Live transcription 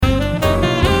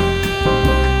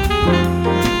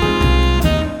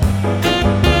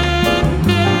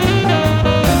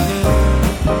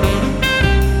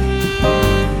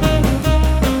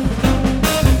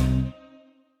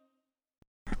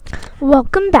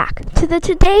Welcome back to the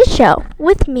Today Show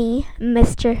with me,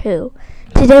 Mr. Who.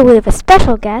 Today we have a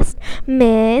special guest,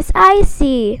 Miss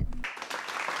Icy.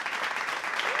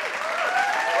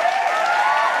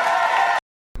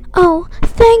 Oh,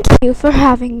 thank you for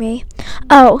having me.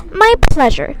 Oh, my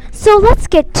pleasure. So let's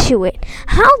get to it.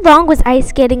 How long was ice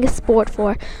skating a sport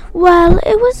for? Well,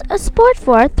 it was a sport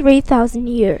for 3,000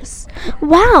 years.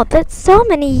 Wow, that's so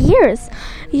many years.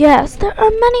 Yes, there are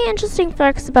many interesting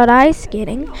facts about ice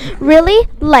skating. Really?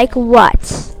 Like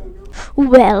what?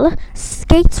 Well,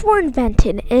 skates were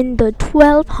invented in the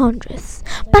 1200s.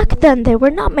 Back then, they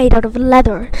were not made out of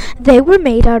leather. They were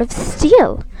made out of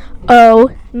steel.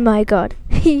 Oh my god.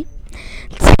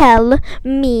 Tell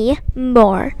me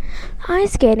more.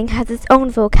 Ice skating has its own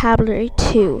vocabulary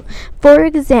too. For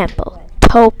example,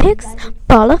 toe picks,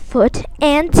 ball of foot,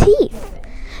 and teeth.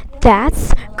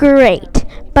 That's great.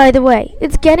 By the way,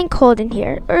 it's getting cold in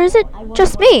here, or is it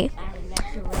just me?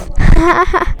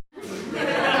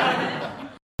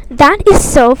 That is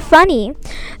so funny.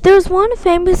 There's one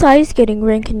famous ice skating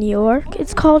rink in New York.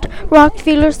 It's called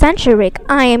Rockefeller Century.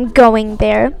 I am going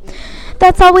there.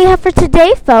 That's all we have for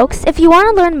today, folks. If you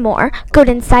want to learn more, go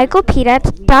to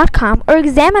encyclopedia.com or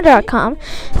examiner.com.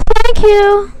 Thank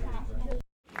you.